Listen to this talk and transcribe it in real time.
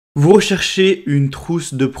Vous recherchez une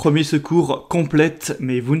trousse de premiers secours complète,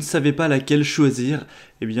 mais vous ne savez pas laquelle choisir.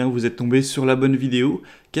 Eh bien, vous êtes tombé sur la bonne vidéo,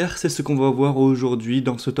 car c'est ce qu'on va voir aujourd'hui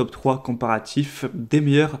dans ce top 3 comparatif des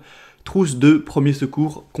meilleures trousses de premiers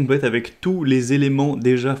secours complètes avec tous les éléments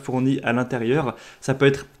déjà fournis à l'intérieur. Ça peut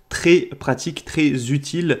être très pratique, très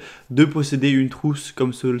utile de posséder une trousse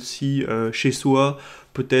comme celle-ci chez soi,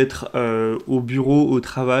 peut-être au bureau, au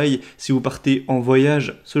travail, si vous partez en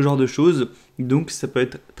voyage, ce genre de choses. Donc ça peut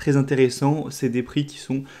être très intéressant, c'est des prix qui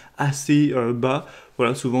sont assez bas,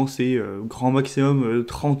 voilà, souvent c'est grand maximum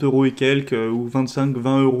 30 euros et quelques, ou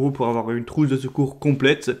 25-20 euros pour avoir une trousse de secours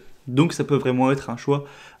complète, donc ça peut vraiment être un choix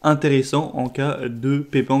intéressant en cas de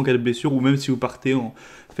pépin, en cas de blessure, ou même si vous partez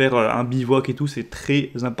faire un bivouac et tout, c'est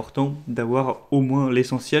très important d'avoir au moins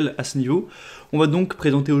l'essentiel à ce niveau. On va donc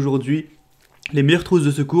présenter aujourd'hui les meilleures trousses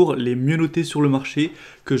de secours, les mieux notées sur le marché,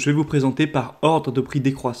 que je vais vous présenter par ordre de prix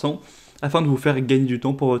décroissant, afin de vous faire gagner du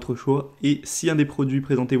temps pour votre choix. Et si un des produits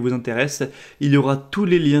présentés vous intéresse, il y aura tous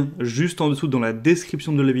les liens juste en dessous dans la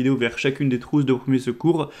description de la vidéo vers chacune des trousses de premier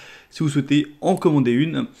secours, si vous souhaitez en commander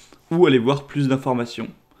une ou aller voir plus d'informations.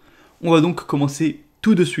 On va donc commencer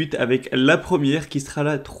tout de suite avec la première qui sera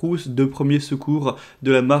la trousse de premier secours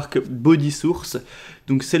de la marque Body Source.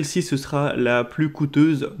 Donc celle-ci ce sera la plus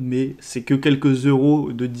coûteuse, mais c'est que quelques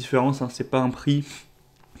euros de différence, hein, c'est pas un prix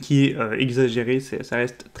qui est exagéré, ça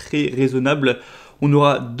reste très raisonnable. On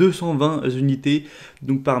aura 220 unités,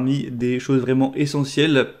 donc parmi des choses vraiment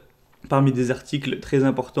essentielles. Parmi des articles très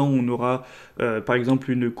importants, on aura par exemple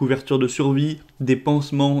une couverture de survie, des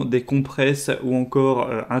pansements, des compresses ou encore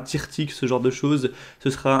un tire-tic, ce genre de choses. Ce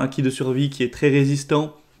sera un kit de survie qui est très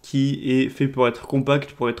résistant, qui est fait pour être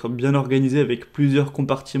compact, pour être bien organisé avec plusieurs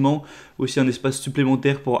compartiments, aussi un espace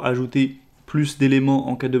supplémentaire pour ajouter plus d'éléments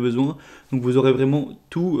en cas de besoin. Donc vous aurez vraiment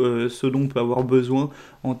tout ce dont on peut avoir besoin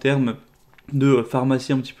en termes de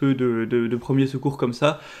pharmacie, un petit peu de premiers secours comme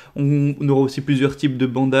ça. On aura aussi plusieurs types de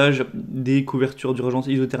bandages, des couvertures d'urgence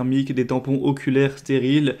isothermiques, des tampons oculaires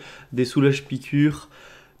stériles, des soulages-piqûres,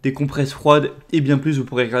 des compresses froides et bien plus. Vous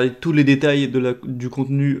pourrez regarder tous les détails du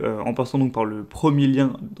contenu en passant donc par le premier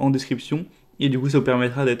lien en description. Et du coup, ça vous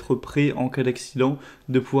permettra d'être prêt en cas d'accident,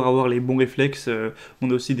 de pouvoir avoir les bons réflexes.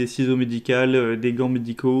 On a aussi des ciseaux médicaux, des gants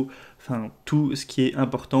médicaux, enfin tout ce qui est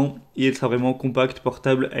important. Et elle sera vraiment compacte,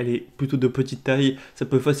 portable, elle est plutôt de petite taille. Ça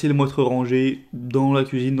peut facilement être rangé dans la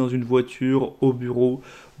cuisine, dans une voiture, au bureau,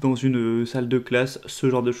 dans une salle de classe,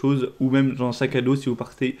 ce genre de choses. Ou même dans un sac à dos si vous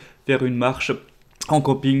partez faire une marche en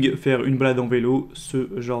camping, faire une balade en vélo, ce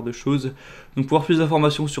genre de choses. Donc pour avoir plus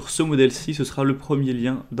d'informations sur ce modèle-ci, ce sera le premier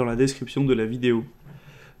lien dans la description de la vidéo.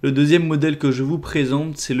 Le deuxième modèle que je vous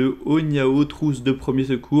présente, c'est le Onyao trousse de premier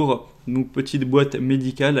secours, donc petite boîte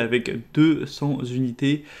médicale avec 200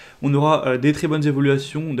 unités. On aura des très bonnes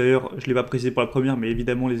évaluations, d'ailleurs je ne l'ai pas précisé pour la première, mais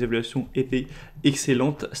évidemment les évaluations étaient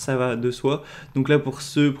excellentes, ça va de soi. Donc là pour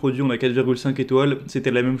ce produit on a 4,5 étoiles, c'était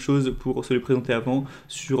la même chose pour celui présenté avant,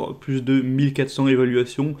 sur plus de 1400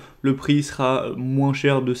 évaluations. Le prix sera moins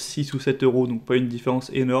cher de 6 ou 7 euros, donc pas une différence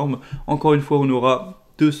énorme. Encore une fois on aura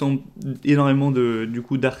énormément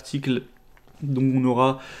d'articles, donc on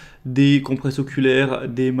aura des compresses oculaires,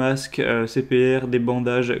 des masques CPR, des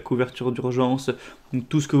bandages, couverture d'urgence, donc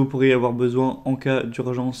tout ce que vous pourriez avoir besoin en cas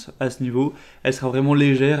d'urgence à ce niveau. Elle sera vraiment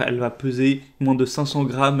légère, elle va peser moins de 500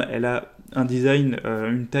 grammes, elle a un design,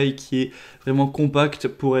 une taille qui est vraiment compacte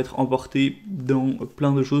pour être emportée dans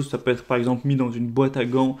plein de choses. Ça peut être par exemple mis dans une boîte à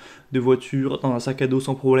gants de voiture, dans un sac à dos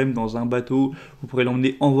sans problème, dans un bateau, vous pourrez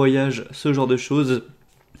l'emmener en voyage, ce genre de choses.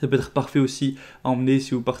 Ça peut être parfait aussi à emmener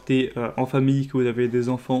si vous partez en famille, que vous avez des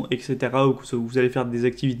enfants, etc. ou que vous allez faire des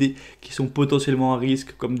activités qui sont potentiellement à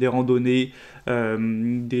risque, comme des randonnées,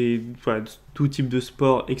 tout type de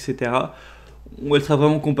sport, etc. Elle sera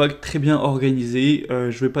vraiment compacte, très bien organisée. Je ne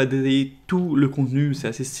vais pas détailler tout le contenu, c'est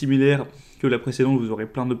assez similaire que la précédente. Vous aurez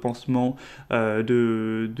plein de pansements,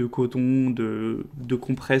 de coton, de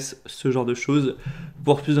compresses, ce genre de choses.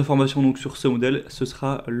 Pour avoir plus d'informations donc sur ce modèle, ce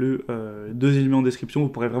sera le deuxième lien en description. Vous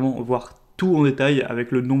pourrez vraiment voir tout en détail avec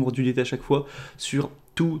le nombre d'unités à chaque fois sur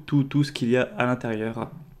tout ce qu'il y a à l'intérieur.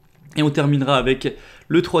 Et on terminera avec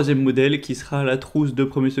le troisième modèle qui sera la trousse de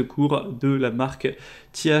premier secours de la marque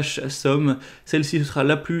Somme. Celle-ci ce sera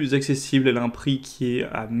la plus accessible, elle a un prix qui est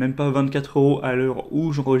à même pas 24 euros à l'heure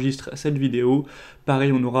où j'enregistre cette vidéo.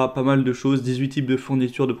 Pareil, on aura pas mal de choses, 18 types de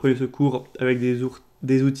fournitures de premier secours avec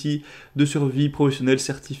des outils de survie professionnels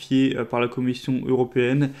certifiés par la Commission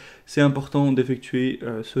européenne. C'est important d'effectuer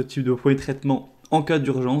ce type de premier traitement en cas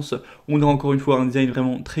d'urgence. On aura encore une fois un design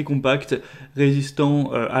vraiment très compact,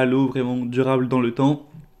 résistant à l'eau, vraiment durable dans le temps.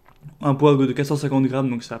 un poids de 450 grammes,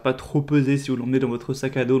 donc ça va pas trop peser si vous l'emmenez dans votre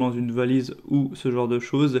sac à dos, dans une valise ou ce genre de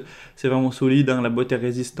choses. C'est vraiment solide, hein, la boîte est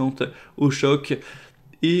résistante au choc.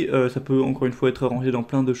 Et ça peut encore une fois être rangé dans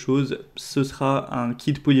plein de choses. Ce sera un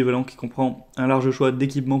kit polyvalent qui comprend un large choix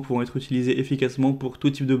d'équipements pouvant être utilisés efficacement pour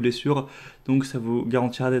tout type de blessure. Donc ça vous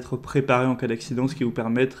garantira d'être préparé en cas d'accident, ce qui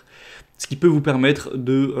peut vous permettre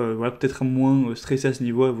de voilà, peut-être moins stresser à ce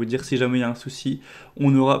niveau, à vous dire si jamais il y a un souci,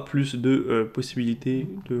 on aura plus de possibilités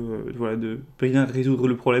de bien résoudre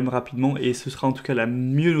le problème rapidement, et ce sera en tout cas la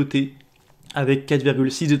mieux notée avec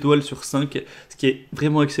 4,6 étoiles sur 5, ce qui est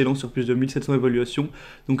vraiment excellent sur plus de 1700 évaluations.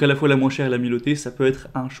 Donc à la fois la moins chère et la mieux notée, ça peut être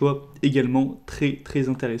un choix également très très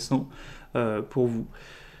intéressant pour vous.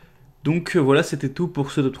 Donc voilà, c'était tout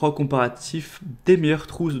pour ce top 3 comparatif des meilleures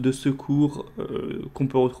trousses de secours qu'on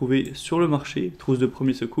peut retrouver sur le marché, trousses de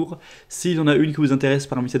premier secours. S'il y en a une qui vous intéresse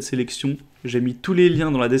parmi cette sélection, j'ai mis tous les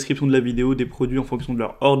liens dans la description de la vidéo des produits en fonction de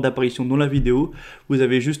leur ordre d'apparition dans la vidéo. Vous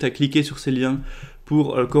avez juste à cliquer sur ces liens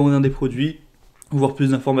pour commander un des produits, voir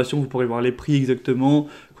plus d'informations, vous pourrez voir les prix exactement,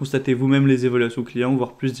 constater vous-même les évaluations clients,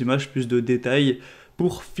 voir plus d'images, plus de détails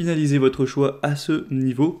pour finaliser votre choix à ce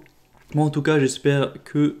niveau. Moi en tout cas, j'espère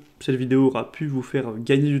que cette vidéo aura pu vous faire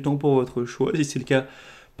gagner du temps pour votre choix. Si c'est le cas,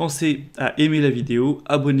 pensez à aimer la vidéo,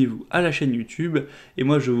 abonnez-vous à la chaîne YouTube, et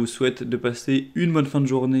moi je vous souhaite de passer une bonne fin de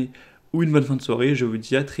journée ou une bonne fin de soirée. Je vous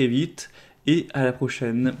dis à très vite et à la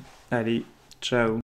prochaine. Allez, ciao.